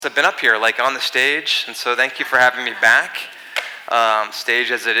I've been up here, like on the stage, and so thank you for having me back.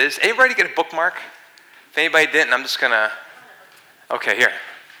 Stage as it is. Anybody get a bookmark? If anybody didn't, I'm just gonna. Okay, here.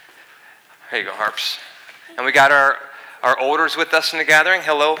 Here you go, harps. And we got our olders with us in the gathering.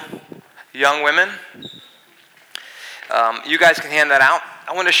 Hello, young women. You guys can hand that out.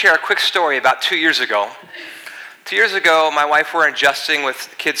 I want to share a quick story about 2 years ago. 2 years ago, my wife were adjusting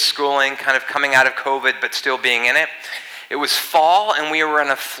with kids' schooling, kind of coming out of COVID, but still being in it. It was fall, and we were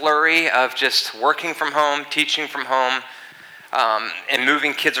in a flurry of just working from home, teaching from home, and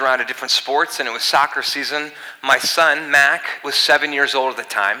moving kids around to different sports, and it was soccer season. My son, Mac, was 7 years old at the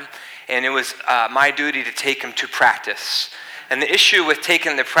time, and it was my duty to take him to practice. And the issue with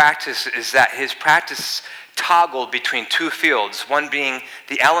taking the practice is that his practice toggled between two fields, one being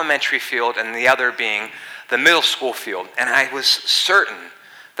the elementary field and the other being the middle school field. And I was certain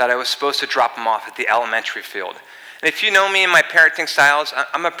that I was supposed to drop him off at the elementary field. And if you know me and my parenting styles,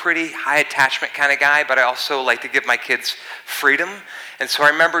 I'm a pretty high attachment kind of guy, but I also like to give my kids freedom. And so I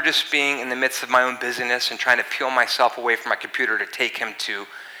remember just being in the midst of my own busyness and trying to peel myself away from my computer to take him to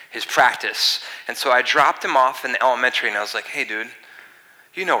his practice. And so I dropped him off in the elementary, and I was like, hey, dude,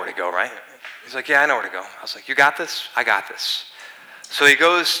 you know where to go, right? He's like, yeah, I know where to go. I was like, you got this? I got this. So he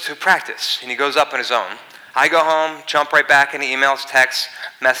goes to practice, and he goes up on his own. I go home, jump right back into emails, texts,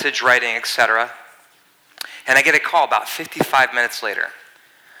 message writing, etc. And I get a call about 55 minutes later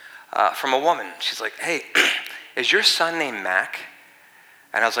from a woman. She's like, hey, is your son named Mac?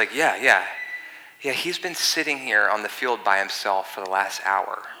 And I was like, yeah, he's been sitting here on the field by himself for the last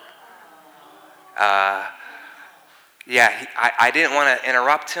hour. I didn't want to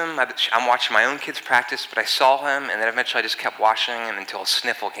interrupt him. I'm watching my own kids practice, but I saw him, and then eventually I just kept watching him until a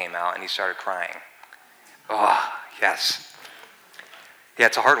sniffle came out, and he started crying. Oh, yes. Yeah,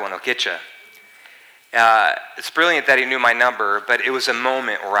 it's a hard one. It'll get you. It's brilliant that he knew my number, but it was a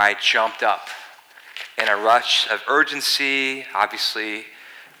moment where I jumped up in a rush of urgency, obviously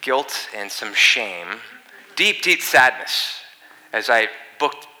guilt and some shame, deep, deep sadness as I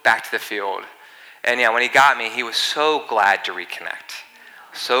booked back to the field. And yeah, when he got me, he was so glad to reconnect,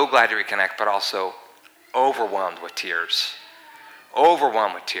 but also overwhelmed with tears.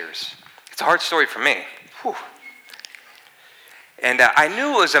 It's a hard story for me. Whew. And I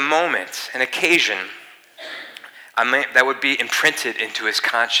knew it was a moment, an occasion, that would be imprinted into his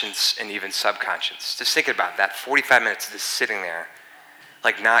conscience and even subconscious. Just think about that, 45 minutes just sitting there,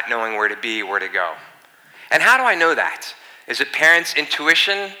 like not knowing where to be, where to go. And how do I know that? Is it parents'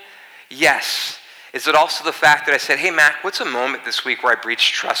 intuition? Yes. Is it also the fact that I said, hey, Mac, what's a moment this week where I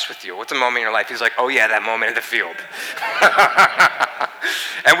breached trust with you? What's a moment in your life? He's like, oh, yeah, that moment in the field.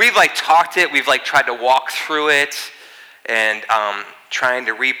 And we've talked it. We've tried to walk through it and trying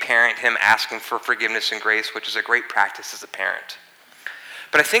to reparent him, asking for forgiveness and grace, which is a great practice as a parent.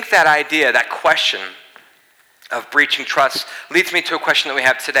 But I think that idea, that question of breaching trust leads me to a question that we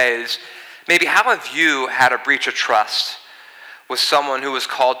have today is, maybe how have you had a breach of trust with someone who was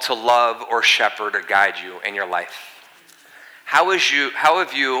called to love or shepherd or guide you in your life? How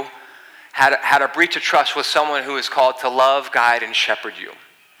have you had a breach of trust with someone who is called to love, guide, and shepherd you?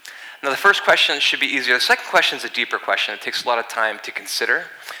 Now, the first question should be easier. The second question is a deeper question. It takes a lot of time to consider.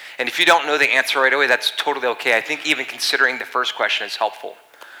 And if you don't know the answer right away, that's totally okay. I think even considering the first question is helpful.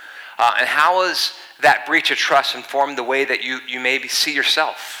 And how has that breach of trust informed the way that you maybe see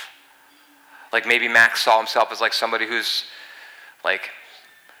yourself? Like maybe Max saw himself as somebody who's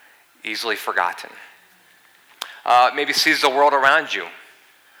easily forgotten. Maybe sees the world around you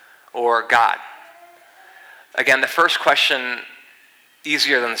or God. Again, the first question,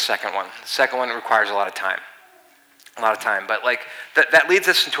 easier than the second one. The second one requires a lot of time. But that leads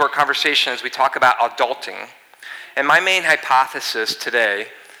us into our conversation as we talk about adulting. And my main hypothesis today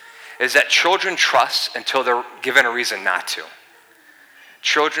is that children trust until they're given a reason not to.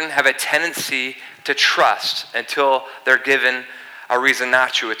 Children have a tendency to trust until they're given a reason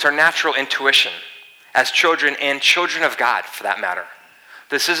not to. It's our natural intuition as children and children of God, for that matter.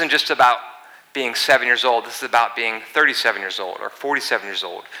 This isn't just about being 7 years old. This is about being 37 years old or 47 years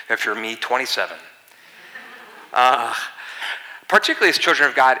old. If you're me, 27. Particularly as children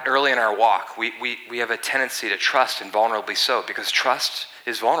of God, early in our walk, we have a tendency to trust, and vulnerably so, because trust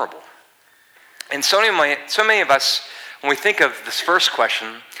is vulnerable. And so many of us, when we think of this first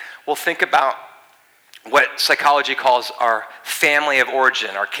question, we'll think about what psychology calls our family of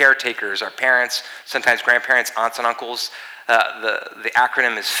origin, our caretakers, our parents, sometimes grandparents, aunts and uncles. The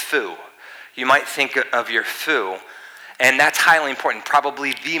acronym is FOO. You might think of your FOO, and that's highly important,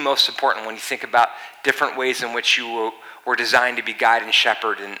 probably the most important when you think about different ways in which you were designed to be guided and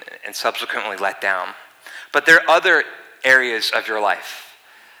shepherded and subsequently let down. But there are other areas of your life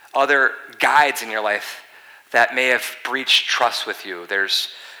other guides in your life that may have breached trust with you. There's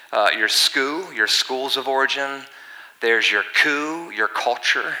your SCU, your schools of origin. There's your CU, your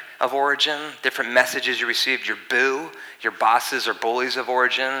culture of origin, different messages you received, your BOO, your bosses or bullies of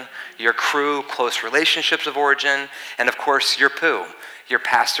origin, your crew, close relationships of origin, and of course your POO, your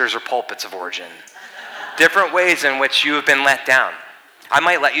pastors or pulpits of origin. Different ways in which you have been let down. I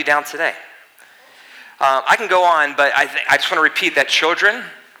might let you down today. I can go on, but I just want to repeat that children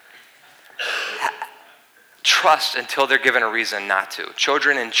trust until they're given a reason not to.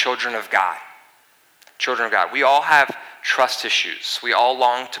 Children and children of God. Children of God. We all have trust issues. We all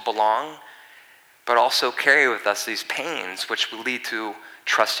long to belong, but also carry with us these pains which will lead to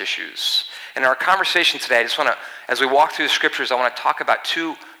trust issues. In our conversation today, I just want to, as we walk through the scriptures, I want to talk about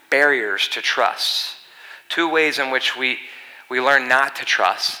two barriers to trust. Two ways in which we learn not to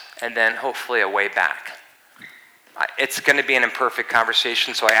trust, and then hopefully a way back. It's going to be an imperfect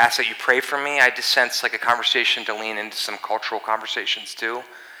conversation, so I ask that you pray for me. I just sense like a conversation to lean into some cultural conversations too.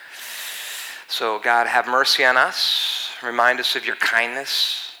 So God, have mercy on us. Remind us of your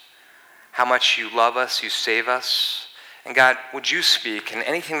kindness, how much you love us, you save us. And God, would you speak? And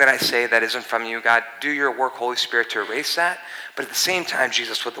anything that I say that isn't from you, God, do your work, Holy Spirit, to erase that. But at the same time,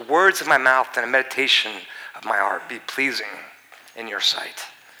 Jesus, with the words of my mouth and a meditation of my heart, be pleasing in your sight.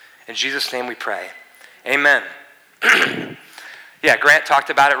 In Jesus' name we pray. Amen. Yeah, Grant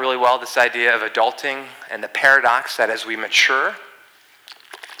talked about it really well, this idea of adulting and the paradox that as we mature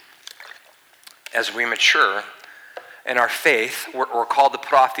in our faith, we're called to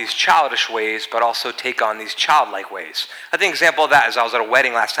put off these childish ways, but also take on these childlike ways. I think an example of that is I was at a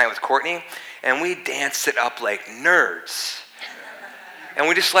wedding last night with Courtney, and we danced it up like nerds. And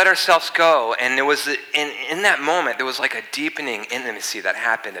we just let ourselves go, and it was in that moment, there was like a deepening intimacy that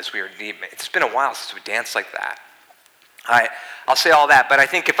happened as we were deep. It's been a while since we danced like that. I'll say all that, but I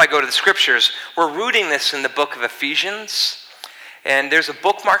think if I go to the scriptures, we're rooting this in the book of Ephesians. And there's a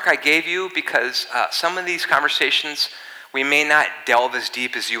bookmark I gave you because some of these conversations, we may not delve as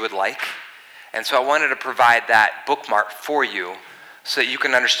deep as you would like. And so I wanted to provide that bookmark for you so that you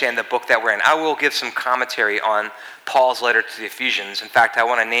can understand the book that we're in. I will give some commentary on Paul's letter to the Ephesians. In fact, I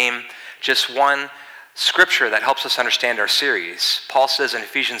want to name just one scripture that helps us understand our series. Paul says in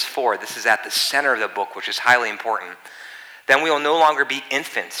Ephesians 4, this is at the center of the book, which is highly important. Then we will no longer be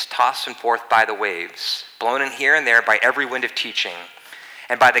infants, tossed and forth by the waves, blown in here and there by every wind of teaching,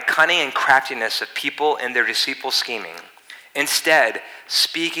 and by the cunning and craftiness of people in their deceitful scheming. Instead,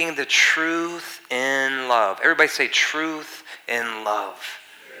 speaking the truth in love. Everybody say truth in love.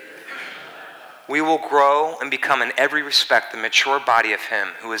 We will grow and become in every respect the mature body of him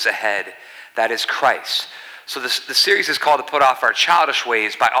who is ahead, that is Christ. So the series is called to put off our childish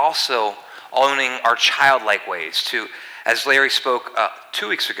ways by also owning our childlike ways, to, as Larry spoke 2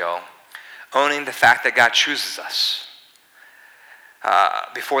 weeks ago, owning the fact that God chooses us.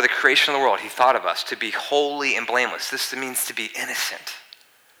 Before the creation of the world, he thought of us to be holy and blameless. This means to be innocent.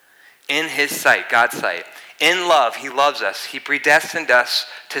 In his sight, God's sight. In love, he loves us. He predestined us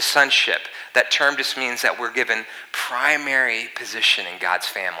to sonship. That term just means that we're given primary position in God's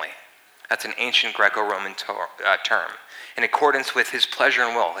family. That's an ancient Greco-Roman term. In accordance with his pleasure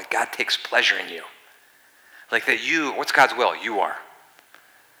and will. Like God takes pleasure in you. Like that you, what's God's will? You are.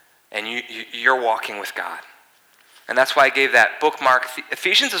 And you're walking with God. And that's why I gave that bookmark.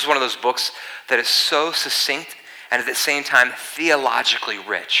 Ephesians is one of those books that is so succinct and at the same time theologically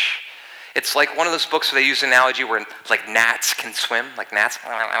rich. It's like one of those books where they use an analogy where like gnats can swim, like gnats,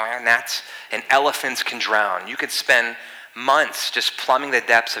 and elephants can drown. You could spend months just plumbing the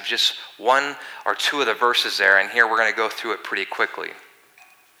depths of just one or two of the verses there, and here we're going to go through it pretty quickly.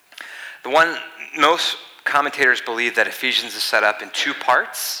 Most commentators believe that Ephesians is set up in two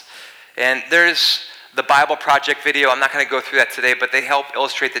parts, and there's the Bible Project video. I'm not going to go through that today, but they help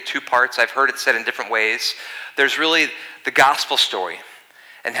illustrate the two parts. I've heard it said in different ways. There's really the gospel story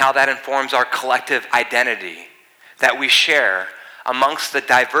and how that informs our collective identity that we share amongst the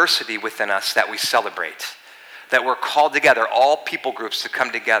diversity within us that we celebrate. That we're called together, all people groups, to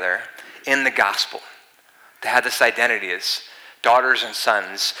come together in the gospel, to have this identity as daughters and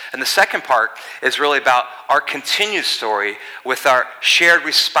sons. And the second part is really about our continued story with our shared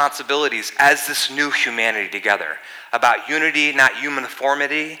responsibilities as this new humanity together. About unity, not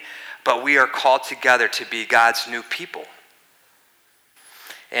uniformity, but we are called together to be God's new people.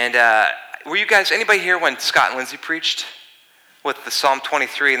 And were you guys, anybody here when Scott and Lindsay preached with the Psalm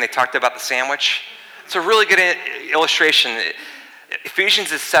 23 and they talked about the sandwich? It's a really good illustration.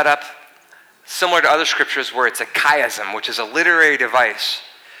 Ephesians is set up similar to other scriptures where it's a chiasm, which is a literary device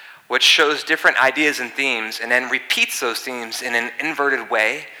which shows different ideas and themes and then repeats those themes in an inverted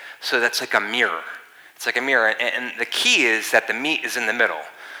way So that's like a mirror. It's like a mirror. And the key is that the meat is in the middle.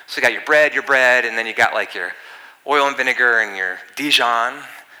 So you got your bread, and then you got like your oil and vinegar and your Dijon.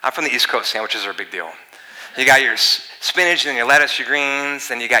 I'm from the East Coast. Sandwiches are a big deal. You got your spinach, and then your lettuce, your greens.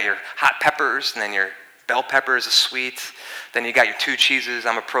 Then you got your hot peppers, and then your bell peppers is sweet. Then you got your 2 cheeses.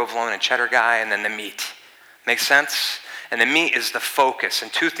 I'm a provolone and cheddar guy. And then the meat. Make sense? And the meat is the focus.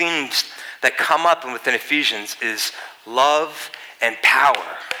 And 2 themes that come up within Ephesians is love and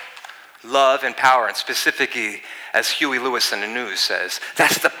power. Love and power. And specifically, as Huey Lewis in the news says,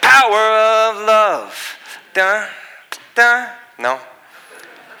 that's the power of love. Dun, dun. No?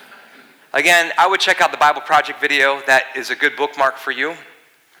 Again, I would check out the Bible Project video. That is a good bookmark for you.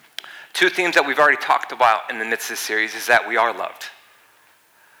 2 themes that we've already talked about in the midst of this series is that we are loved.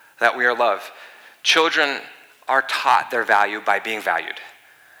 That we are loved. Children are taught their value by being valued,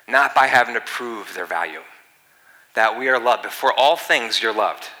 not by having to prove their value. That we are loved. Before all things, you're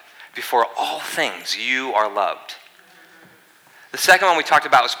loved. Before all things, you are loved. The second one we talked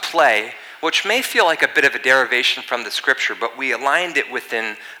about was play, which may feel like a bit of a derivation from the scripture, but we aligned it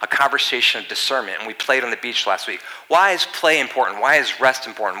within a conversation of discernment, and we played on the beach last week. Why is play important? Why is rest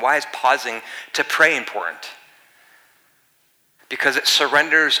important? Why is pausing to pray important? Because it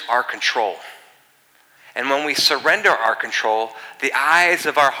surrenders our control. And when we surrender our control, the eyes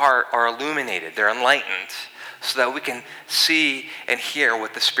of our heart are illuminated, they're enlightened, so that we can see and hear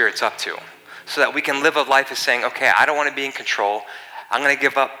what the Spirit's up to. So that we can live a life of saying, okay, I don't want to be in control. I'm going to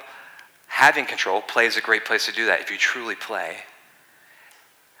give up having control. Play is a great place to do that if you truly play.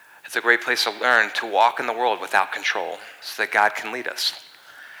 It's a great place to learn to walk in the world without control so that God can lead us.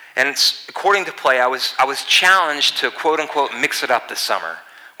 And it's, according to play, I was challenged to quote-unquote mix it up this summer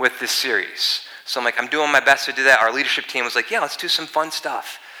with this series. So I'm doing my best to do that. Our leadership team was like, yeah, let's do some fun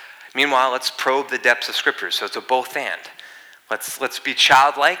stuff. Meanwhile, let's probe the depths of Scripture. So it's a both and. Let's be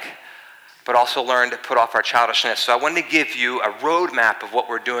childlike, but also learn to put off our childishness. So I wanted to give you a roadmap of what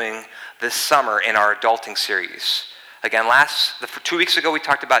we're doing this summer in our adulting series. Again, 2 weeks ago, we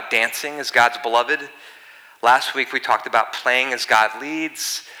talked about dancing as God's beloved. Last week, we talked about playing as God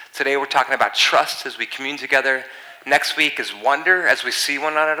leads. Today, we're talking about trust as we commune together. Next week is wonder as we see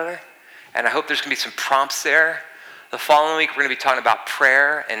one another. And I hope there's going to be some prompts there. The following week, we're going to be talking about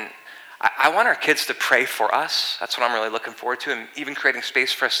prayer. And I want our kids to pray for us. That's what I'm really looking forward to. And even creating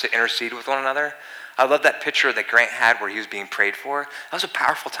space for us to intercede with one another. I love that picture that Grant had where he was being prayed for. That was a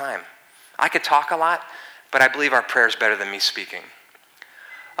powerful time. I could talk a lot, but I believe our prayer is better than me speaking.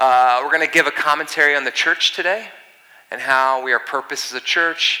 We're going to give a commentary on the church today and how we are purposed as a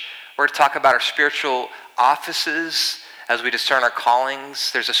church. We're going to talk about our spiritual offices as we discern our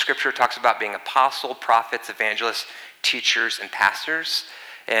callings. There's a scripture that talks about being apostle, prophets, evangelists, teachers, and pastors.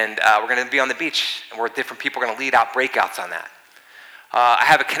 And we're going to be on the beach, where different people are going to lead out breakouts on that. I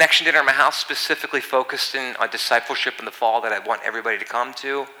have a connection dinner in my house specifically focused on discipleship in the fall that I want everybody to come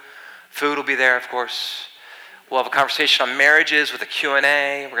to. Food will be there, of course. We'll have a conversation on marriages with a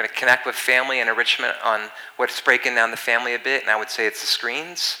Q&A. We're going to connect with family and enrichment on what's breaking down the family a bit, and I would say it's the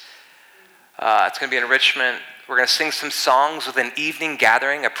screens. It's going to be an enrichment. We're going to sing some songs with an evening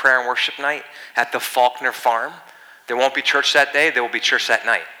gathering, a prayer and worship night at the Faulkner Farm. There won't be church that day. There will be church that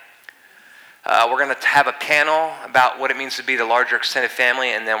night. We're going to have a panel about what it means to be the larger extended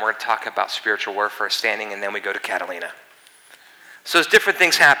family, and then we're going to talk about spiritual warfare standing, and then we go to Catalina. So there's different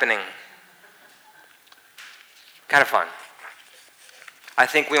things happening. Kind of fun. I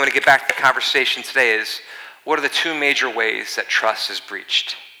think we want to get back to the conversation today is, what are the 2 major ways that trust is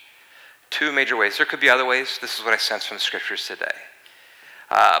breached? 2 major ways. There could be other ways. This is what I sense from the scriptures today.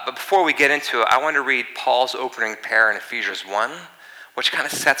 But before we get into it, I want to read Paul's opening prayer in Ephesians 1, which kind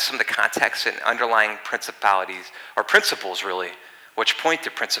of sets some of the context and underlying principalities, or principles really, which point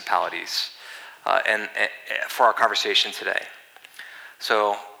to principalities and for our conversation today.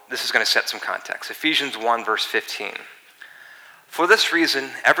 So this is going to set some context. Ephesians 1, verse 15. For this reason,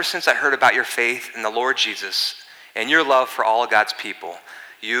 ever since I heard about your faith in the Lord Jesus and your love for all of God's people,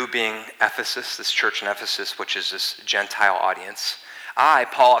 you being Ephesus, this church in Ephesus, which is this Gentile audience, I,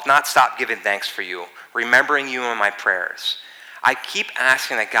 Paul, have not stopped giving thanks for you, remembering you in my prayers. I keep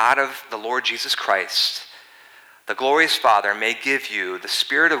asking that God of the Lord Jesus Christ, the glorious Father, may give you the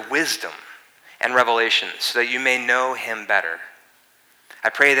spirit of wisdom and revelation so that you may know him better. I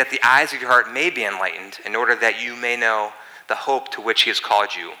pray that the eyes of your heart may be enlightened in order that you may know the hope to which he has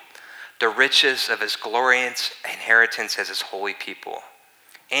called you, the riches of his glorious inheritance as his holy people,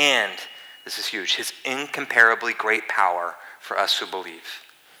 and, this is huge, his incomparably great power for us who believe.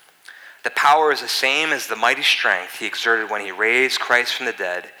 The power is the same as the mighty strength he exerted when he raised Christ from the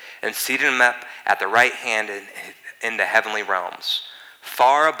dead and seated him up at the right hand in the heavenly realms,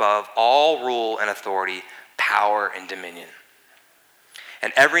 far above all rule and authority, power and dominion.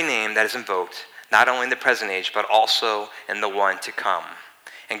 And every name that is invoked, not only in the present age, but also in the one to come.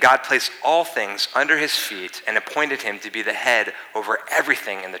 And God placed all things under his feet and appointed him to be the head over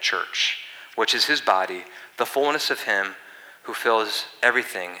everything in the church, which is his body, the fullness of him who fills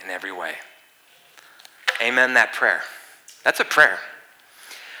everything in every way. Amen, that prayer. That's a prayer.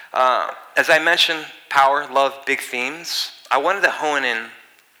 As I mentioned, power, love, big themes. I wanted to hone in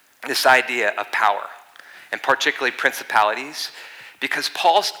this idea of power, and particularly principalities, because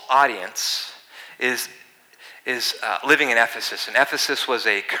Paul's audience is living in Ephesus. And Ephesus was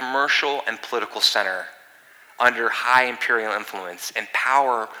a commercial and political center under high imperial influence, and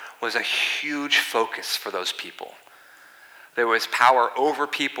power was a huge focus for those people. There was power over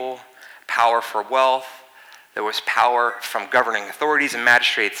people, power for wealth. There was power from governing authorities and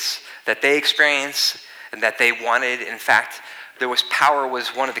magistrates that they experienced and that they wanted. In fact, power was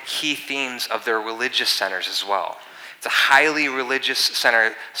one of the key themes of their religious centers as well. It's a highly religious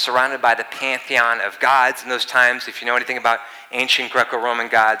center surrounded by the pantheon of gods in those times. If you know anything about ancient Greco-Roman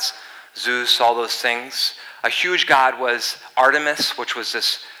gods, Zeus, all those things. A huge god was Artemis, which was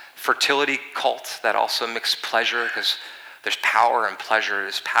this fertility cult that also mixed pleasure, because there's power and pleasure,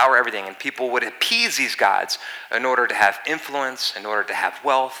 there's power, everything. And people would appease these gods in order to have influence, in order to have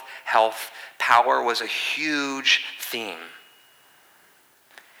wealth, health. Power was a huge theme.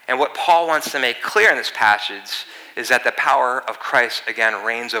 And what Paul wants to make clear in this passage is that the power of Christ, again,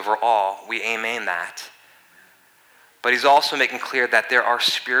 reigns over all. We amen that. But he's also making clear that there are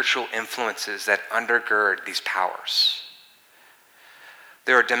spiritual influences that undergird these powers.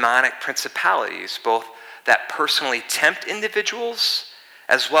 There are demonic principalities, both that personally tempt individuals,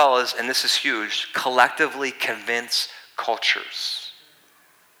 as well as, and this is huge, collectively convince cultures.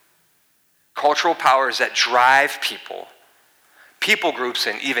 Cultural powers that drive people groups,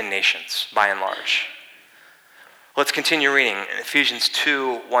 and even nations, by and large. Let's continue reading. In Ephesians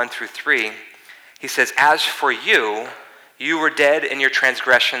 2, 1 through 3, he says, "As for you, you were dead in your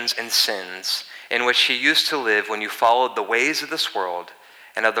transgressions and sins, in which you used to live when you followed the ways of this world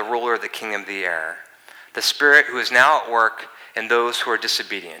and of the ruler of the kingdom of the air, the spirit who is now at work in those who are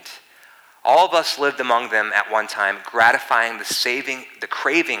disobedient. All of us lived among them at one time, gratifying the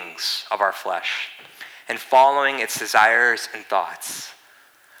cravings of our flesh and following its desires and thoughts.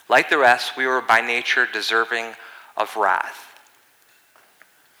 Like the rest, we were by nature deserving of wrath."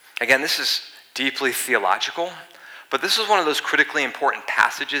 Again, this is deeply theological, but this is one of those critically important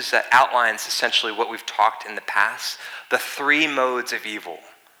passages that outlines essentially what we've talked in the past, the three modes of evil.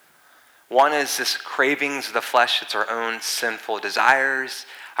 One is this cravings of the flesh. It's our own sinful desires,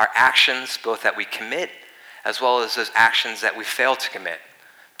 our actions, both that we commit, as well as those actions that we fail to commit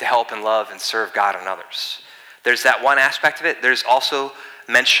to help and love and serve God and others. There's that one aspect of it. There's also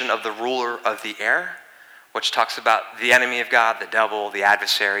mention of the ruler of the air, which talks about the enemy of God, the devil, the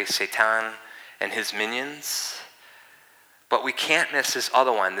adversary, Satan, and his minions. But we can't miss this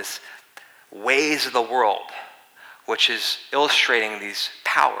other one, this ways of the world, which is illustrating these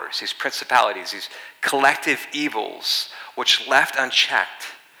powers, these principalities, these collective evils, which left unchecked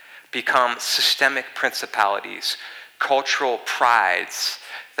become systemic principalities, cultural prides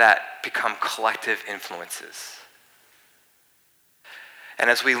that become collective influences. And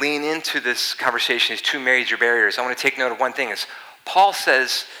as we lean into this conversation, these two major barriers, I want to take note of one thing. Is Paul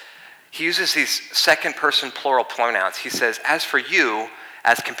says, he uses these second person plural pronouns. He says, "As for you,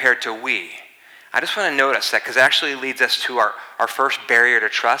 as compared to we." I just want to notice that because it actually leads us to our first barrier to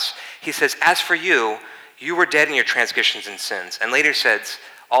trust. He says, "As for you, you were dead in your transgressions and sins." And later says,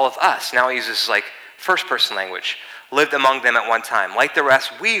 "All of us." Now he uses like first person language. "Lived among them at one time. Like the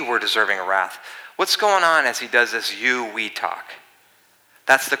rest, we were deserving of wrath." What's going on as he does this we talk?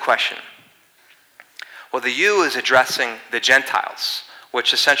 That's the question. Well, the you is addressing the Gentiles,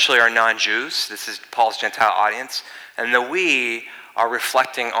 which essentially are non-Jews. This is Paul's Gentile audience. And the we are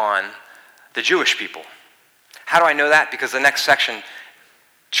reflecting on the Jewish people. How do I know that? Because the next section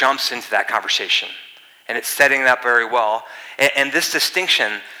jumps into that conversation. And it's setting it up very well. And this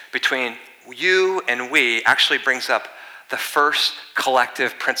distinction between you and we actually brings up the first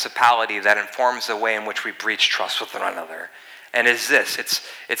collective principality that informs the way in which we breach trust with one another. And is this,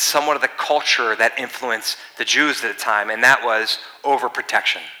 it's somewhat of the culture that influenced the Jews at the time, and that was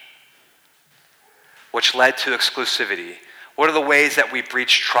overprotection, which led to exclusivity. What are the ways that we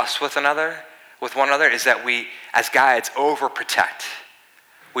breach trust with one another is that we, as guides, overprotect.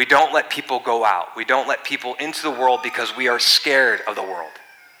 We don't let people go out. We don't let people into the world because we are scared of the world.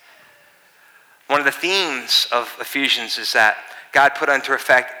 One of the themes of Ephesians is that God put into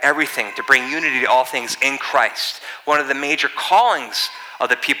effect everything to bring unity to all things in Christ. One of the major callings of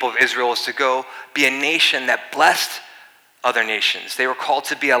the people of Israel is to go be a nation that blessed other nations. They were called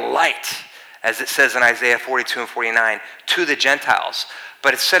to be a light, as it says in Isaiah 42 and 49, to the Gentiles.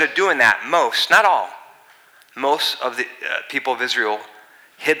 But instead of doing that, most, not all, most of the people of Israel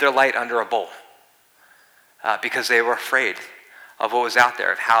hid their light under a bowl because they were afraid of what was out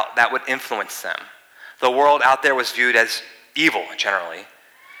there, of how that would influence them. The world out there was viewed as evil generally,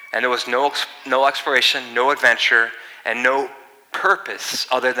 and there was no exploration, no adventure, and no purpose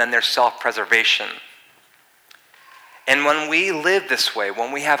other than their self-preservation. And when we live this way,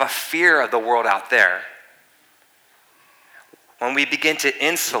 when we have a fear of the world out there, when we begin to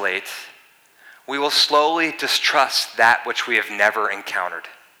insulate, we will slowly distrust that which we have never encountered.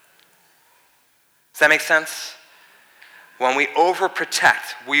 Does that make sense? When we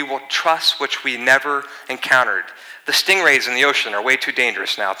overprotect, we will trust which we never encountered. The stingrays in the ocean are way too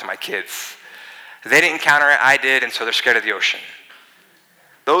dangerous now to my kids. They didn't encounter it, I did, and so they're scared of the ocean.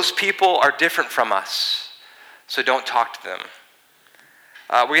 Those people are different from us, so don't talk to them.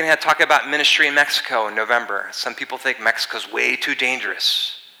 We're going to talk about ministry in Mexico in November. Some people think Mexico's way too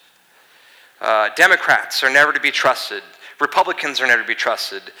dangerous. Democrats are never to be trusted. Republicans are never to be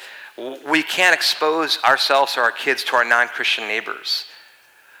trusted. We can't expose ourselves or our kids to our non-Christian neighbors.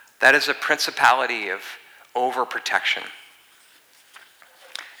 That is a principality of overprotection.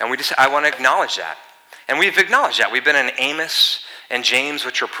 And I want to acknowledge that. And we've acknowledged that. We've been in Amos and James,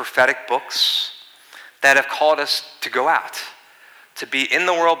 which are prophetic books that have called us to go out, to be in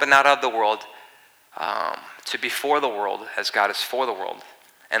the world but not of the world, to be for the world as God is for the world,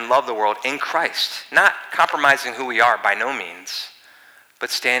 and love the world in Christ. Not compromising who we are by no means, but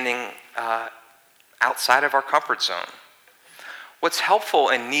standing outside of our comfort zone. What's helpful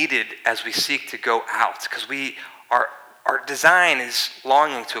and needed as we seek to go out, because our design is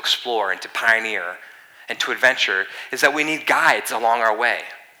longing to explore and to pioneer and to adventure, is that we need guides along our way.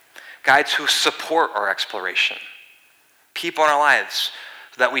 Guides who support our exploration. People in our lives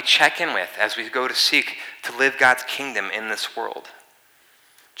that we check in with as we go to seek to live God's kingdom in this world.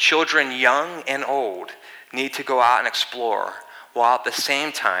 Children, young and old, need to go out and explore, while at the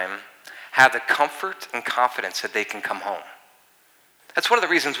same time have the comfort and confidence that they can come home. That's one of the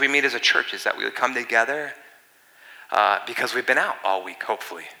reasons we meet as a church, is that we would come together because we've been out all week,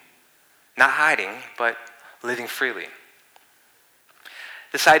 hopefully. Not hiding, but living freely.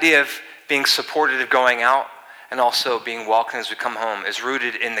 This idea of being supported of going out and also being welcomed as we come home is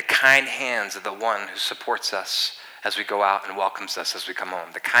rooted in the kind hands of the one who supports us as we go out and welcomes us as we come home.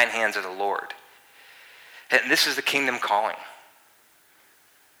 The kind hands of the Lord. And this is the kingdom calling.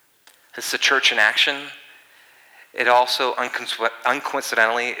 It's the church in action. It also,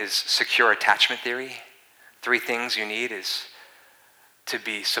 uncoincidentally, is secure attachment theory. 3 things you need is to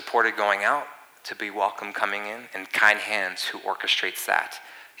be supported going out, to be welcome coming in, and kind hands who orchestrates that.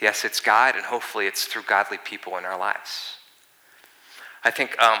 Yes, it's God, and hopefully it's through godly people in our lives. I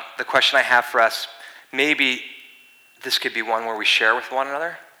think the question I have for us, maybe this could be one where we share with one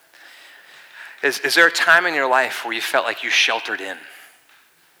another. Is there a time in your life where you felt like you sheltered in,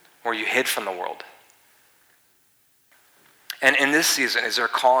 where you hid from the world? And in this season, is there a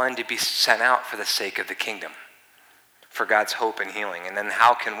calling to be sent out for the sake of the kingdom, for God's hope and healing? And then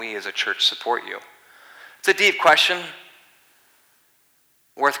how can we as a church support you? It's a deep question,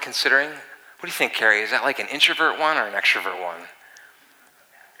 worth considering. What do you think, Carrie? Is that like an introvert one or an extrovert one?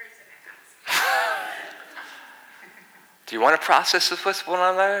 Do you want to process this with one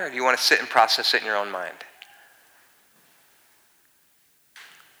another, or do you want to sit and process it in your own mind?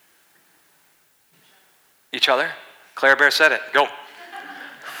 Each other? Claire Bear said it. Go.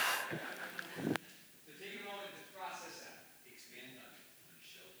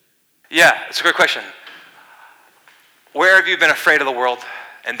 Yeah, it's a good question. Where have you been afraid of the world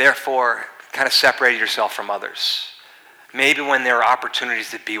and therefore kind of separated yourself from others? Maybe when there are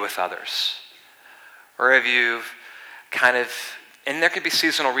opportunities to be with others. Or have you kind of, and there could be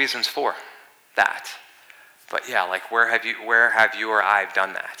seasonal reasons for that. But yeah, like where have you or I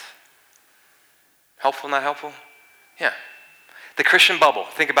done that? Helpful, not helpful? Yeah. The Christian bubble,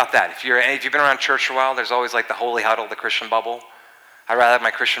 think about that. If you've been around church for a while, there's always like the holy huddle, the Christian bubble. I'd rather have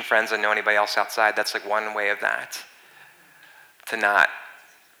my Christian friends than know anybody else outside. That's like one way of that. To not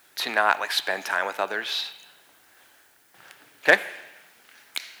like spend time with others. Okay?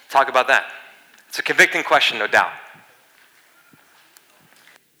 Talk about that. It's a convicting question, no doubt.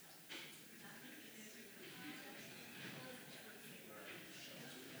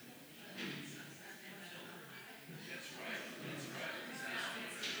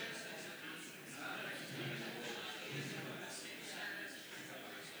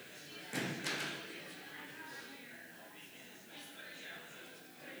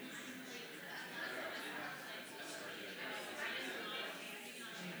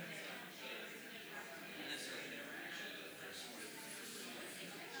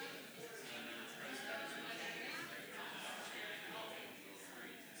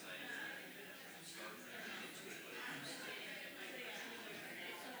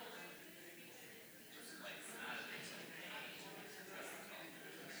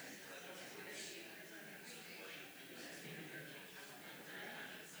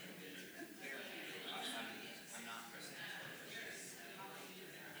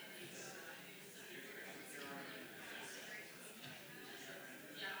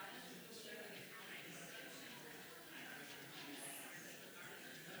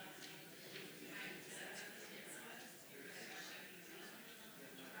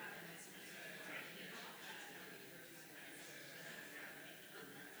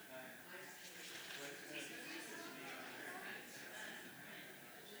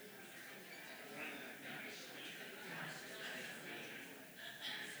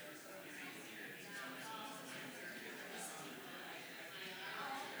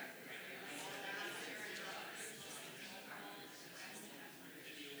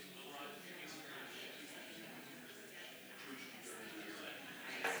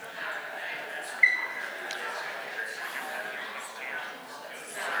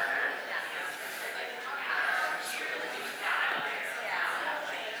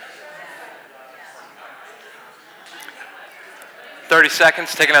 30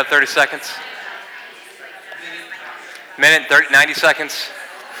 seconds. Take another 30 seconds. Minute, 30, 90 seconds.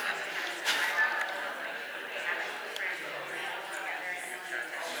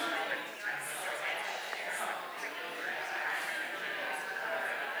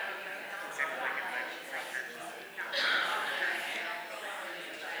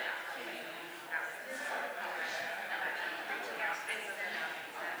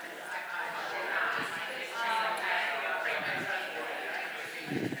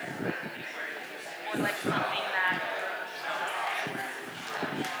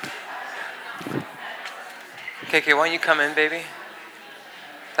 KK, why don't you come in, baby?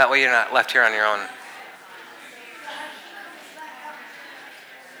 That way you're not left here on your own.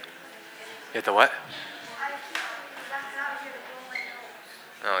 You have to what?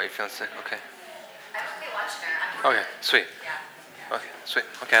 Oh, you're feeling sick? Okay. Okay, sweet. Okay, sweet.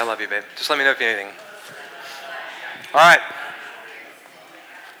 Okay, I love you, babe. Just let me know if you need anything. All right.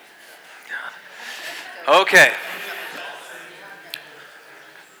 Okay.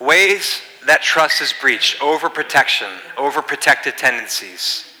 Ways that trust is breached. Overprotection. Overprotective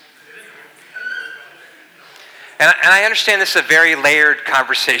tendencies. And I understand this is a very layered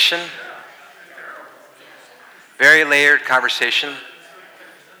conversation. Very layered conversation.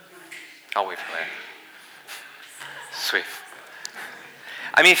 I'll wait for that. Sweet.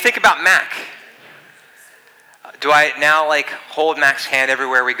 I mean, think about Mac. Do I now hold Mac's hand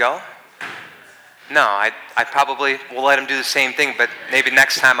everywhere we go? No, I probably will let him do the same thing, but maybe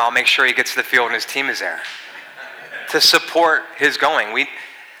next time I'll make sure he gets to the field and his team is there to support his going.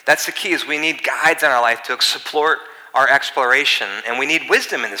 That's the key, is we need guides in our life to support our exploration, and we need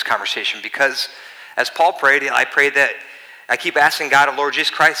wisdom in this conversation because, as Paul prayed, I prayed that I keep asking God of Lord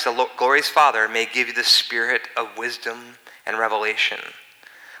Jesus Christ, the glorious Father, may give you the spirit of wisdom and revelation.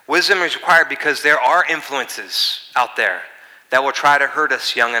 Wisdom is required because there are influences out there that will try to hurt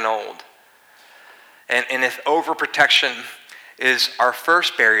us young and old. And if overprotection is our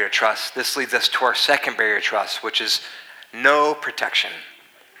first barrier to trust, this leads us to our second barrier to trust, which is no protection.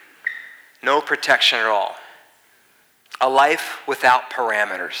 No protection at all. A life without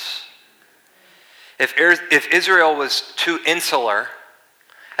parameters. If Israel was too insular,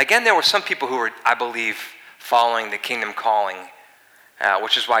 again, there were some people who were, I believe, following the kingdom calling,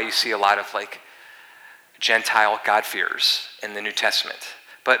 which is why you see a lot of Gentile God-fearers in the New Testament.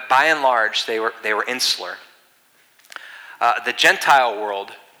 But by and large, they were insular. The Gentile world,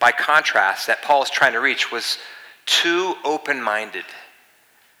 by contrast, that Paul is trying to reach, was too open-minded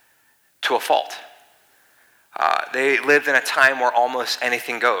to a fault. They lived in a time where almost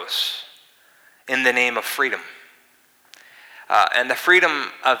anything goes in the name of freedom. And the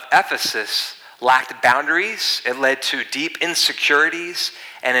freedom of Ephesus lacked boundaries. It led to deep insecurities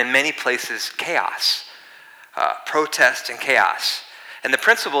and in many places chaos, protest and chaos. And the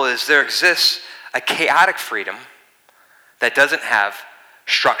principle is there exists a chaotic freedom that doesn't have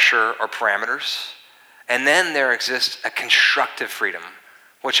structure or parameters. And then there exists a constructive freedom,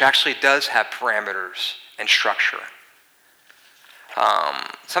 which actually does have parameters and structure.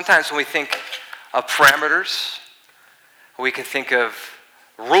 Sometimes when we think of parameters, we can think of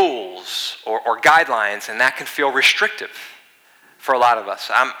rules or guidelines, and that can feel restrictive for a lot of us.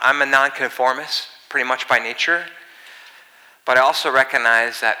 I'm a nonconformist, pretty much by nature, but I also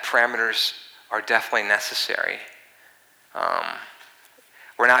recognize that parameters are definitely necessary.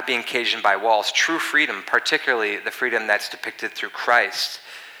 We're not being caged in by walls. True freedom, particularly the freedom that's depicted through Christ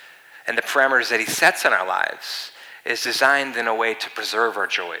and the parameters that he sets in our lives, is designed in a way to preserve our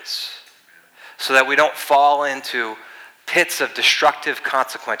joys so that we don't fall into pits of destructive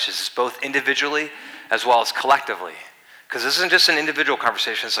consequences, both individually as well as collectively. Because this isn't just an individual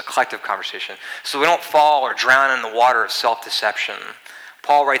conversation, it's a collective conversation. So we don't fall or drown in the water of self-deception.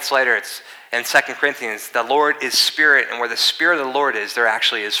 Paul writes later, it's in 2 Corinthians, the Lord is spirit, and where the spirit of the Lord is, there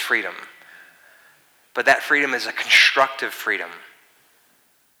actually is freedom. But that freedom is a constructive freedom.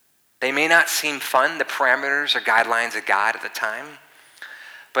 They may not seem fun, the parameters or guidelines of God at the time,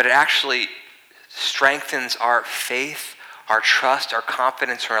 but it actually strengthens our faith, our trust, our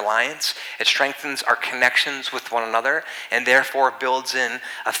confidence, our reliance. It strengthens our connections with one another, and therefore builds in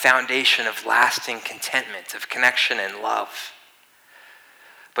a foundation of lasting contentment, of connection and love.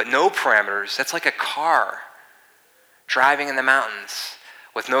 But no parameters, that's like a car driving in the mountains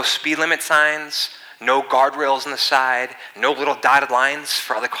with no speed limit signs, no guardrails on the side, no little dotted lines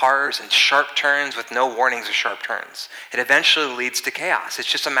for other cars, and sharp turns with no warnings of sharp turns. It eventually leads to chaos.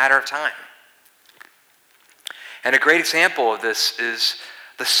 It's just a matter of time. And a great example of this is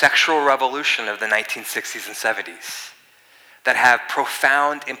the sexual revolution of the 1960s and 70s that have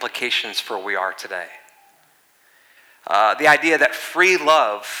profound implications for where we are today. the idea that free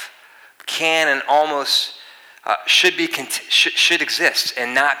love can and almost should exist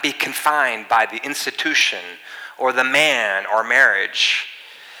and not be confined by the institution or the man or marriage.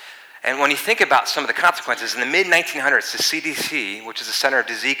 And when you think about some of the consequences, in the mid-1900s, the CDC, which is the Center of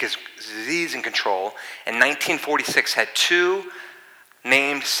Disease and Control, in 1946 had 2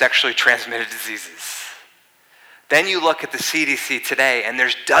 named sexually transmitted diseases. Then you look at the CDC today, and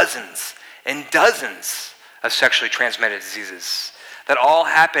there's dozens and dozens of sexually transmitted diseases that all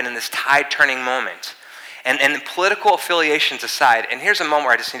happen in this tide-turning moment. And political affiliations aside, and here's a moment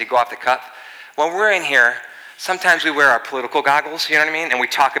where I just need to go off the cuff. When we're in here, sometimes we wear our political goggles, you know what I mean? And we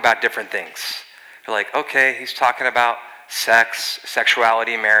talk about different things. You're like, okay, he's talking about sex,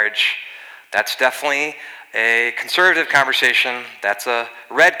 sexuality, marriage. That's definitely a conservative conversation. That's a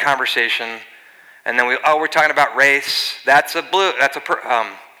red conversation. And then we're talking about race. That's a blue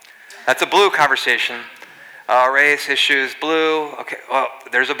conversation. Race issues, blue. Okay, well,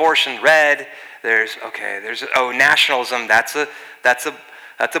 there's abortion, red. There's nationalism. That's a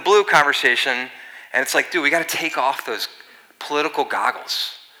blue conversation. And it's like, dude, we got to take off those political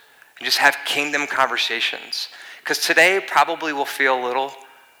goggles and just have kingdom conversations. Because today probably will feel a little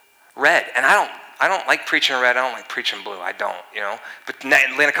red. And I don't like preaching red. I don't like preaching blue. I don't, But in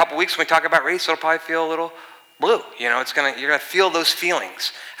a couple weeks when we talk about race, it'll probably feel a little blue. You're gonna feel those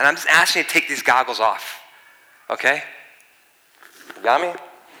feelings. And I'm just asking you to take these goggles off. Okay? Got me? All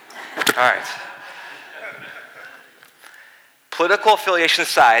right. Political affiliation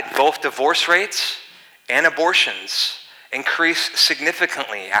aside, both divorce rates and abortions increased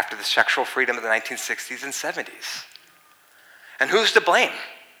significantly after the sexual freedom of the 1960s and 70s. And who's to blame?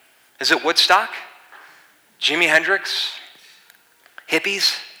 Is it Woodstock? Jimi Hendrix?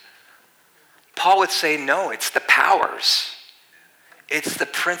 Hippies? Paul would say, no, it's the powers. It's the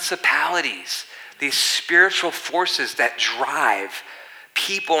principalities, these spiritual forces that drive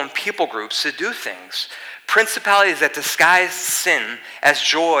people and people groups to do things. Principalities that disguise sin as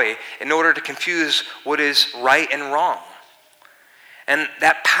joy in order to confuse what is right and wrong. And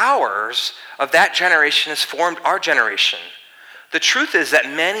that powers of that generation has formed our generation. The truth is that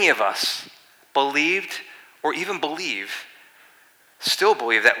many of us believed, or even still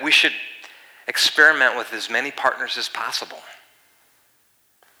believe that we should experiment with as many partners as possible.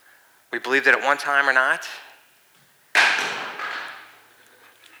 We believed it at one time or not.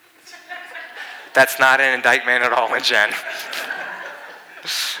 That's not an indictment at all, Jen.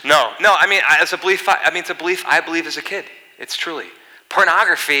 No. I mean, it's a belief I believe as a kid. It's truly.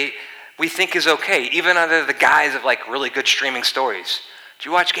 Pornography, we think is okay, even under the guise of like really good streaming stories. Do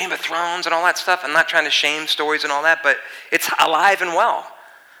you watch Game of Thrones and all that stuff? I'm not trying to shame stories and all that, but it's alive and well.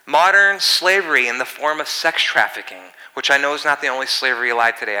 Modern slavery in the form of sex trafficking, which I know is not the only slavery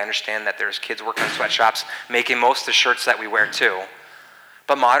alive today. I understand that there's kids working in sweatshops making most of the shirts that we wear too.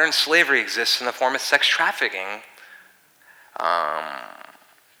 But modern slavery exists in the form of sex trafficking,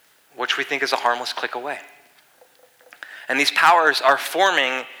 which we think is a harmless click away. And these powers are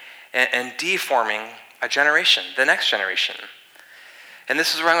forming and deforming a generation, the next generation. And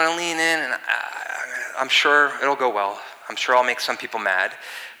this is where I'm going to lean in, and I'm sure it'll go well. I'm sure I'll make some people mad.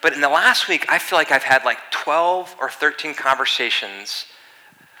 But in the last week, I feel like I've had like 12 or 13 conversations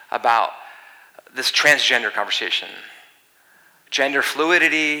about this transgender conversation. Gender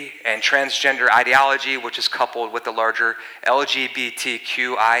fluidity and transgender ideology, which is coupled with the larger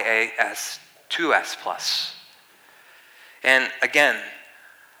LGBTQIA2S+. And again,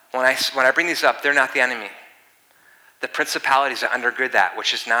 when I bring these up, they're not the enemy. The principalities that undergird that,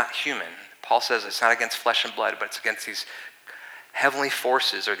 which is not human. Paul says it's not against flesh and blood, but it's against these heavenly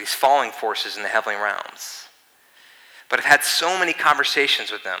forces or these falling forces in the heavenly realms. But I've had so many conversations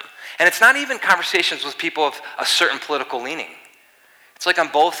with them. And it's not even conversations with people of a certain political leaning. It's like on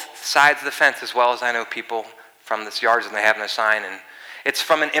both sides of the fence, as well as I know people from this yards and they have no sign. And it's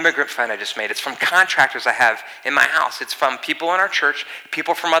from an immigrant friend I just made. It's from contractors I have in my house. It's from people in our church,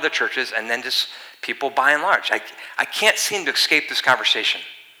 people from other churches, and then just people by and large. I can't seem to escape this conversation.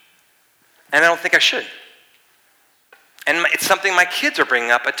 And I don't think I should. And it's something my kids are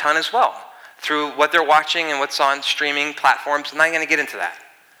bringing up a ton as well, through what they're watching and what's on streaming platforms. I'm not going to get into that.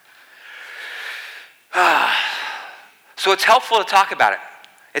 So it's helpful to talk about it.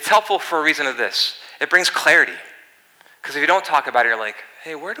 It's helpful for a reason of this. It brings clarity. Because if you don't talk about it, you're like,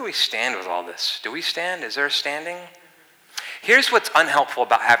 hey, where do we stand with all this? Do we stand? Is there a standing? Here's what's unhelpful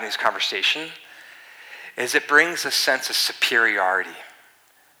about having this conversation, is it brings a sense of superiority.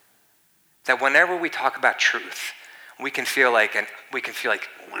 That whenever we talk about truth, we can feel like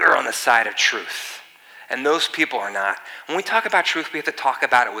we're on the side of truth. and those people are not. When we talk about truth, we have to talk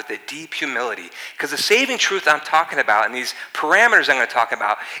about it with a deep humility, because the saving truth I'm talking about and these parameters I'm going to talk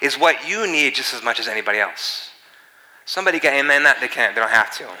about is what you need just as much as anybody else. Somebody can amen that? They can't. They don't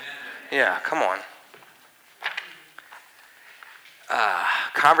have to. Yeah, come on.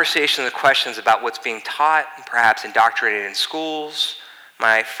 Conversations and questions about what's being taught and perhaps indoctrinated in schools.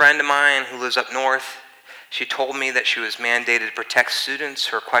 My friend of mine who lives up north, she told me that she was mandated to protect students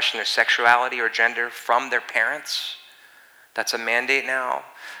who are questioning their sexuality or gender from their parents. That's a mandate now.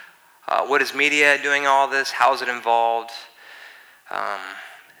 What is media doing all this? How is it involved?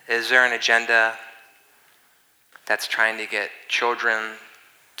 Is there an agenda that's trying to get children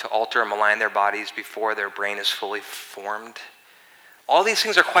to alter and malign their bodies before their brain is fully formed? All these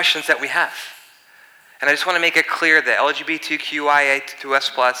things are questions that we have. And I just want to make it clear that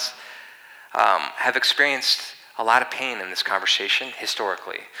LGBTQIA2S+, have experienced a lot of pain in this conversation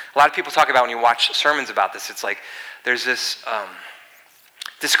historically. A lot of people talk about when you watch sermons about this, it's like there's this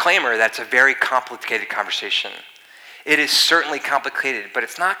disclaimer that it's a very complicated conversation. It is certainly complicated, but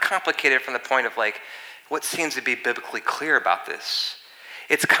it's not complicated from the point of like what seems to be biblically clear about this.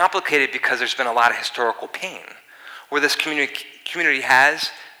 It's complicated because there's been a lot of historical pain where this community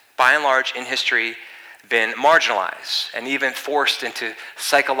has, by and large in history, been marginalized and even forced into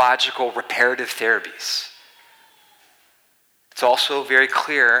psychological reparative therapies. It's also very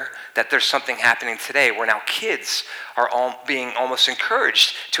clear that there's something happening today where now kids are all being almost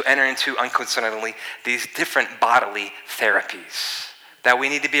encouraged to enter into unconcernedly these different bodily therapies that we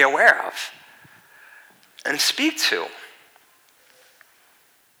need to be aware of and speak to.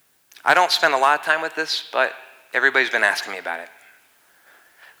 I don't spend a lot of time with this, but everybody's been asking me about it.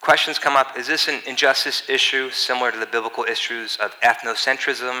 Questions come up, is this an injustice issue similar to the biblical issues of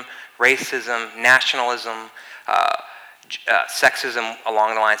ethnocentrism, racism, nationalism, sexism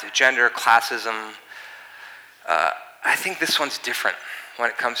along the lines of gender, classism? I think this one's different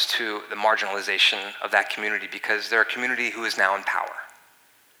when it comes to the marginalization of that community because they're a community who is now in power.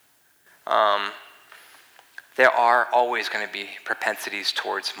 There are always going to be propensities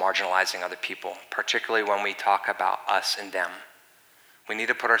towards marginalizing other people, particularly when we talk about us and them. We need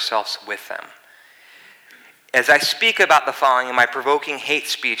to put ourselves with them. As I speak about the following, am I provoking hate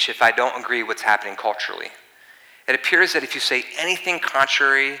speech if I don't agree with what's happening culturally? It appears that if you say anything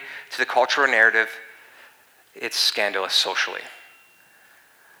contrary to the cultural narrative, it's scandalous socially.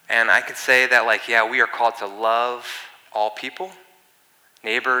 And I could say that, we are called to love all people,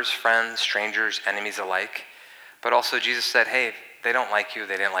 neighbors, friends, strangers, enemies alike. But also Jesus said, hey, if they don't like you,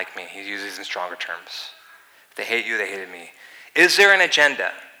 they didn't like me. He uses these in stronger terms. If they hate you, they hated me. Is there an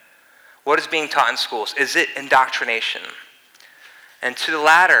agenda? What is being taught in schools? Is it indoctrination? And to the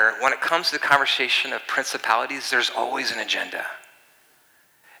latter, when it comes to the conversation of principalities, there's always an agenda.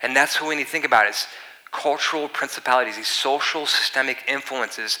 And that's what we need to think about is cultural principalities, these social systemic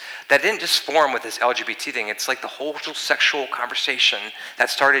influences that didn't just form with this LGBT thing. It's like the whole sexual conversation that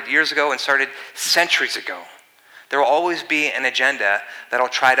started years ago and started centuries ago. There will always be an agenda that will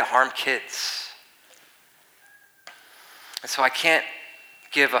try to harm kids. And so I can't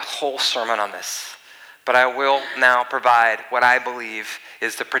give a whole sermon on this, but I will now provide what I believe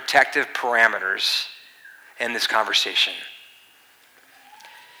is the protective parameters in this conversation.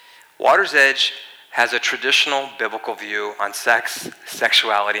 Water's Edge has a traditional biblical view on sex,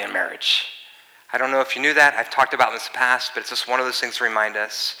 sexuality, and marriage. I don't know if you knew that. I've talked about this in the past, but it's just one of those things to remind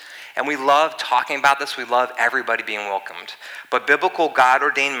us. And we love talking about this. We love everybody being welcomed. But biblical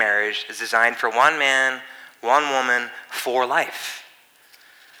God-ordained marriage is designed for one man, one woman, for life.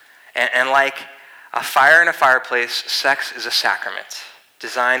 And like a fire in a fireplace, sex is a sacrament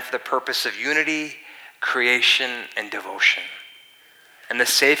designed for the purpose of unity, creation, and devotion, and the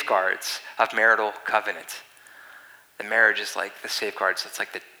safeguards of marital covenant. The marriage is like the safeguards. It's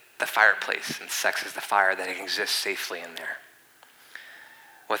like the fireplace, and sex is the fire that exists safely in there.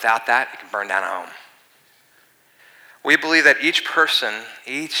 Without that, it can burn down a home. We believe that each person,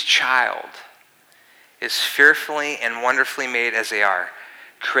 each child, is fearfully and wonderfully made as they are,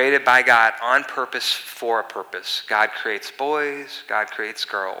 created by God on purpose for a purpose. God creates boys, God creates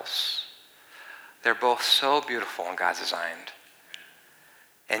girls. They're both so beautiful in God's design.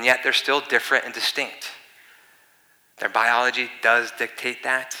 And yet they're still different and distinct. Their biology does dictate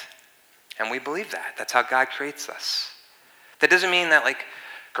that, and we believe that. That's how God creates us. That doesn't mean that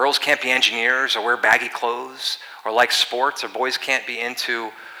girls can't be engineers or wear baggy clothes or like sports, or boys can't be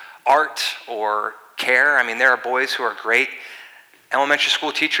into art or care. I mean, there are boys who are great elementary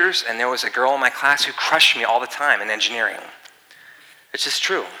school teachers, and there was a girl in my class who crushed me all the time in engineering. It's just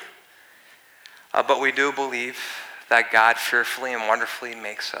true. But we do believe that God fearfully and wonderfully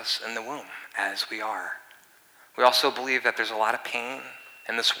makes us in the womb as we are. We also believe that there's a lot of pain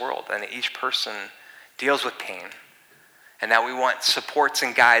in this world, and that each person deals with pain, and that we want supports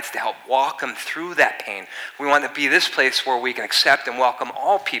and guides to help walk them through that pain. We want to be this place where we can accept and welcome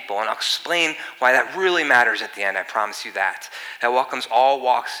all people, and I'll explain why that really matters at the end, I promise you that. That welcomes all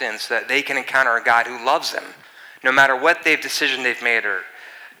walks in so that they can encounter a God who loves them, no matter what decision they've made or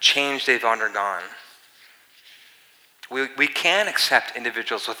change they've undergone. We can accept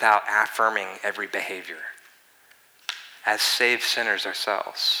individuals without affirming every behavior as saved sinners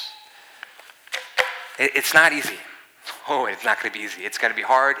ourselves. It's not easy. Oh, it's not going to be easy. It's going to be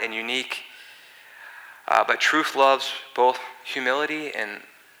hard and unique. But truth loves both humility and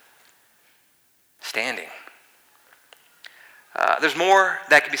standing. There's more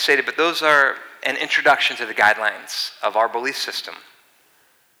that can be stated, but those are an introduction to the guidelines of our belief system.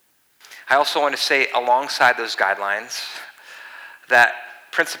 I also want to say alongside those guidelines that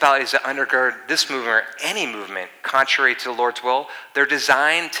principalities that undergird this movement or any movement contrary to the Lord's will, they're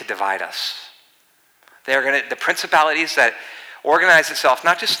designed to divide us. The principalities that organize itself,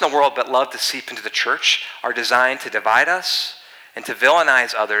 not just in the world, but love to seep into the church, are designed to divide us and to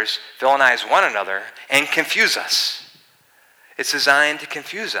villainize others, villainize one another, and confuse us. It's designed to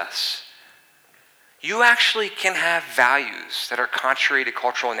confuse us. You actually can have values that are contrary to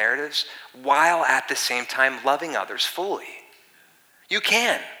cultural narratives while at the same time loving others fully. You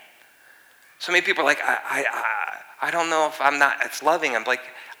can. So many people are like, I don't know if it's loving. I'm like,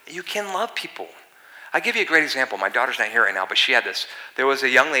 you can love people. I'll give you a great example. My daughter's not here right now, but she had this. There was a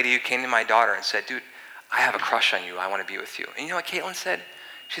young lady who came to my daughter and said, dude, I have a crush on you. I want to be with you. And you know what Caitlin said?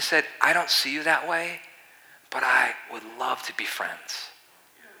 She said, I don't see you that way, but I would love to be friends.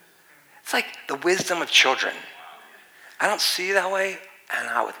 It's like the wisdom of children. I don't see you that way, and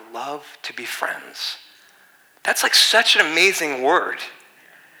I would love to be friends. That's like such an amazing word.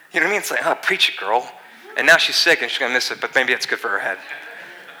 You know what I mean? It's like, oh, preach it, girl. And now she's sick and she's going to miss it, but maybe it's good for her head.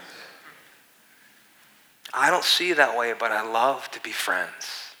 I don't see you that way, but I love to be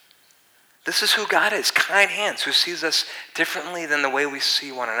friends. This is who God is, kind hands, who sees us differently than the way we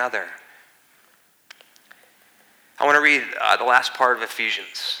see one another. I want to read the last part of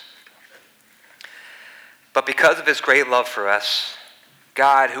Ephesians. But because of his great love for us,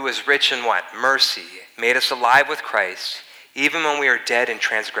 God, who is rich in what? Mercy, made us alive with Christ, even when we are dead in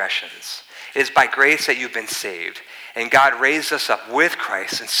transgressions. It is by grace that you've been saved. And God raised us up with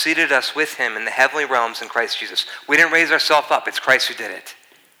Christ and seated us with him in the heavenly realms in Christ Jesus. We didn't raise ourselves up. It's Christ who did it.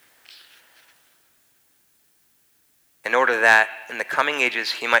 In order that in the coming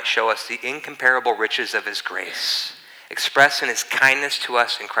ages he might show us the incomparable riches of his grace, expressed in his kindness to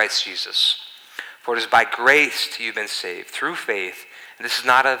us in Christ Jesus. For it is by grace you've been saved, through faith. And this is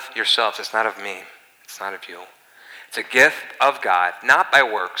not of yourselves. It's not of me. It's not of you. It's a gift of God, not by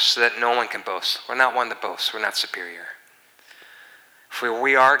works, so that no one can boast. We're not one to boast. We're not superior. For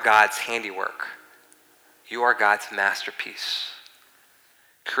we are God's handiwork. You are God's masterpiece,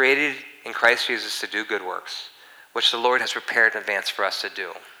 created in Christ Jesus to do good works, which the Lord has prepared in advance for us to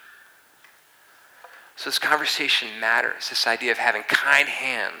do. So this conversation matters, this idea of having kind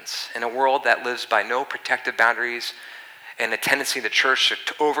hands in a world that lives by no protective boundaries and a tendency in the church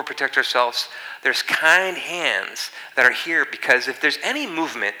to overprotect ourselves. There's kind hands that are here because if there's any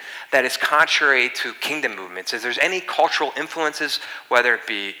movement that is contrary to kingdom movements, if there's any cultural influences, whether it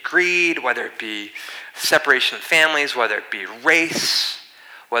be greed, whether it be separation of families, whether it be race,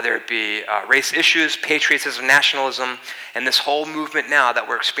 whether it be race issues, patriotism, nationalism, and this whole movement now that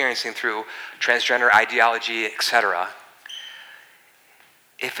we're experiencing through transgender ideology, etc.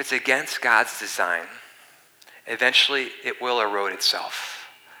 If it's against God's design, eventually it will erode itself.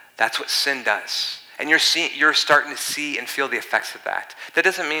 That's what sin does. And you're starting to see and feel the effects of that. That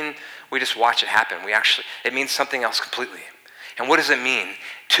doesn't mean we just watch it happen. It means something else completely. And what does it mean?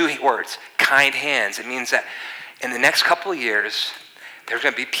 2 words, kind hands. It means that in the next couple of years, there's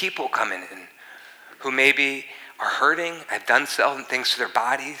going to be people coming in who maybe are hurting, have done certain things to their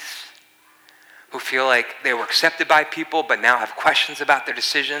bodies, who feel like they were accepted by people but now have questions about their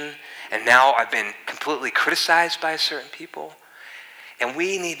decision, and now I've been completely criticized by certain people. And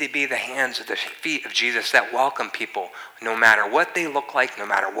we need to be the hands of the feet of Jesus that welcome people no matter what they look like, no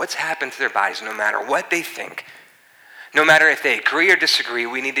matter what's happened to their bodies, no matter what they think. No matter if they agree or disagree,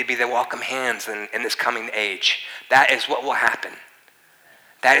 we need to be the welcome hands in this coming age. That is what will happen.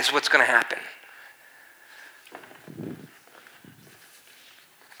 That is what's going to happen.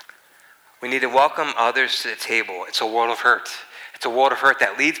 We need to welcome others to the table. It's a world of hurt. It's a world of hurt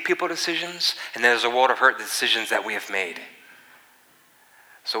that leads people to decisions, and there's a world of hurt, the decisions that we have made.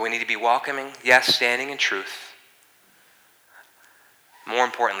 So we need to be welcoming, yes, standing in truth. More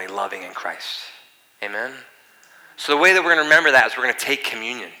importantly, loving in Christ. Amen? So the way that we're going to remember that is we're going to take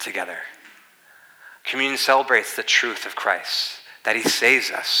communion together. Communion celebrates the truth of Christ, that he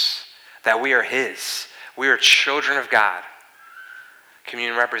saves us, that we are his. We are children of God.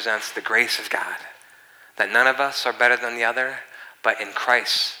 Communion represents the grace of God, that none of us are better than the other, but in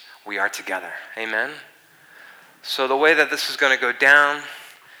Christ we are together. Amen? So the way that this is going to go down,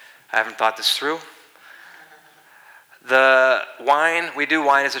 I haven't thought this through. The wine, we do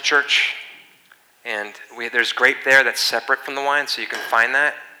wine as a church, and there's grape there that's separate from the wine, so you can find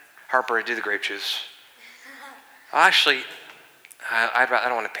that. Harper, do the grape juice. Actually, I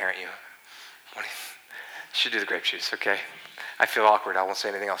don't want to parent you. You should do the grape juice, okay? I feel awkward. I won't say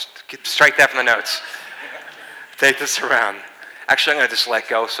anything else. Strike that from the notes. Take this around. Actually, I'm going to just let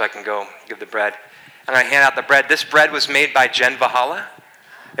go so I can go give the bread. I'm going to hand out the bread. This bread was made by Jen Vahala.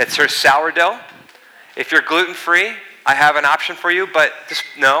 It's her sourdough. If you're gluten-free, I have an option for you, but just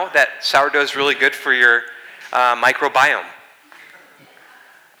know that sourdough is really good for your microbiome.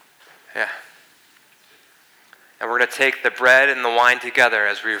 Yeah. And we're going to take the bread and the wine together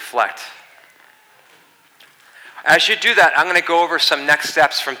as we reflect. As you do that, I'm going to go over some next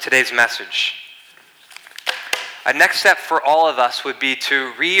steps from today's message. A next step for all of us would be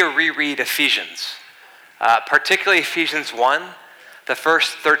to reread Ephesians, particularly Ephesians 1, the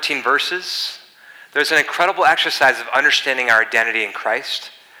first 13 verses. There's an incredible exercise of understanding our identity in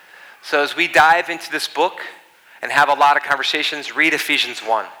Christ. So as we dive into this book and have a lot of conversations, read Ephesians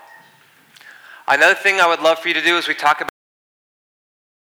 1. Another thing I would love for you to do as we talk about